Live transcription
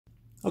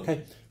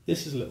Okay,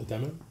 this is a little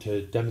demo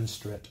to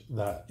demonstrate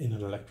that in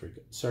an electric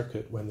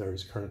circuit, when there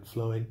is current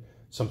flowing,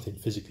 something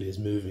physically is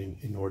moving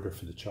in order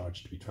for the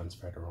charge to be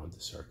transferred around the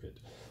circuit.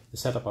 The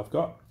setup I've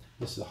got,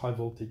 this is a high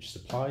voltage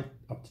supply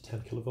up to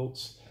 10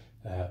 kilovolts,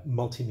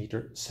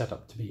 multimeter set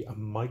up to be a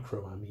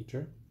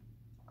microammeter.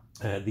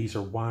 These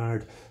are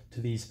wired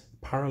to these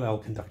parallel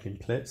conducting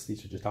plates.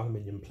 These are just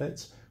aluminium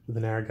plates with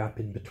an air gap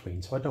in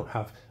between, so I don't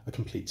have a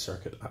complete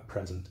circuit at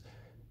present.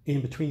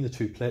 In between the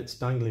two plates,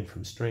 dangling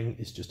from string,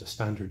 is just a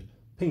standard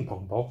ping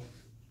pong ball.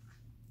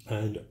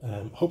 And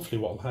hopefully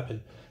what will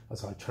happen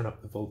as I turn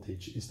up the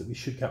voltage is that we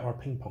should get our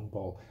ping pong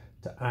ball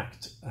to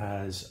act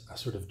as a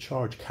sort of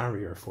charge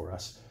carrier for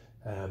us.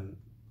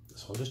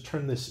 So I'll just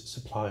turn this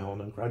supply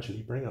on and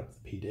gradually bring up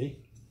the PD.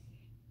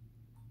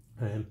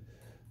 And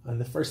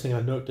the first thing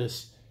I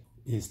notice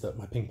is that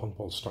my ping pong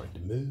ball is starting to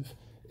move.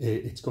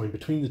 It's going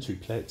between the two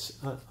plates,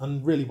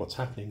 and really what's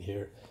happening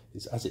here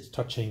is as it's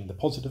touching the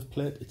positive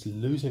plate, it's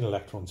losing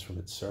electrons from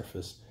its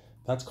surface.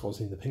 That's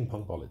causing the ping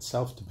pong ball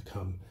itself to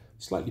become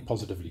slightly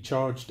positively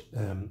charged,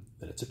 then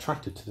it's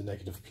attracted to the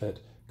negative plate,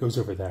 goes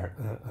over there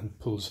and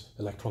pulls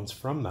electrons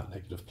from that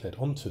negative plate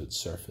onto its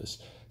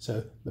surface.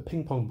 So the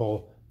ping pong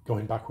ball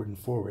going backward and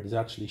forward is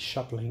actually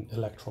shuttling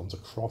electrons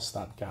across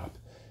that gap.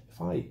 If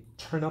I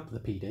turn up the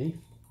PD,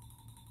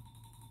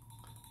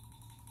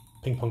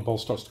 ping pong ball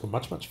starts to go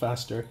much, much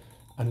faster,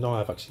 and now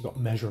I've actually got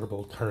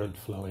measurable current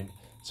flowing.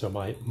 So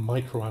my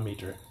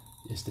microammeter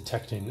is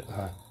detecting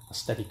a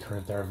steady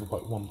current there of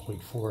about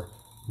 1.4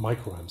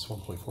 microamps,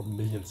 1.4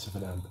 millionths of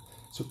an amp.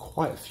 So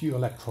quite a few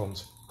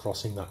electrons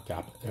crossing that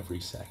gap every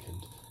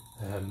second.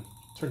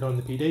 Turn on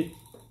the PD,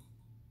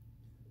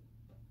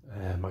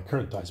 my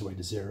current dies away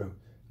to zero,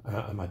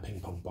 and my ping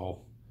pong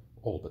ball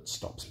all but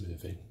stops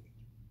moving.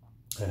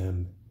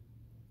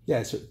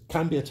 Yeah, so it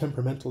can be a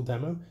temperamental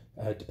demo.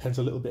 Depends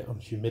a little bit on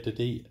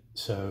humidity.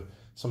 So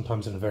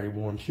sometimes in a very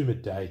warm,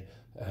 humid day,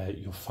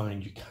 you'll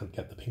find you can't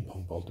get the ping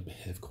pong ball to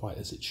behave quite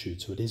as it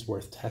should. So it is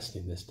worth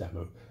testing this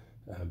demo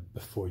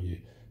before you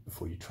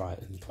try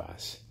it in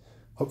class.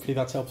 Hopefully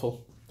that's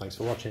helpful. Thanks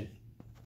for watching.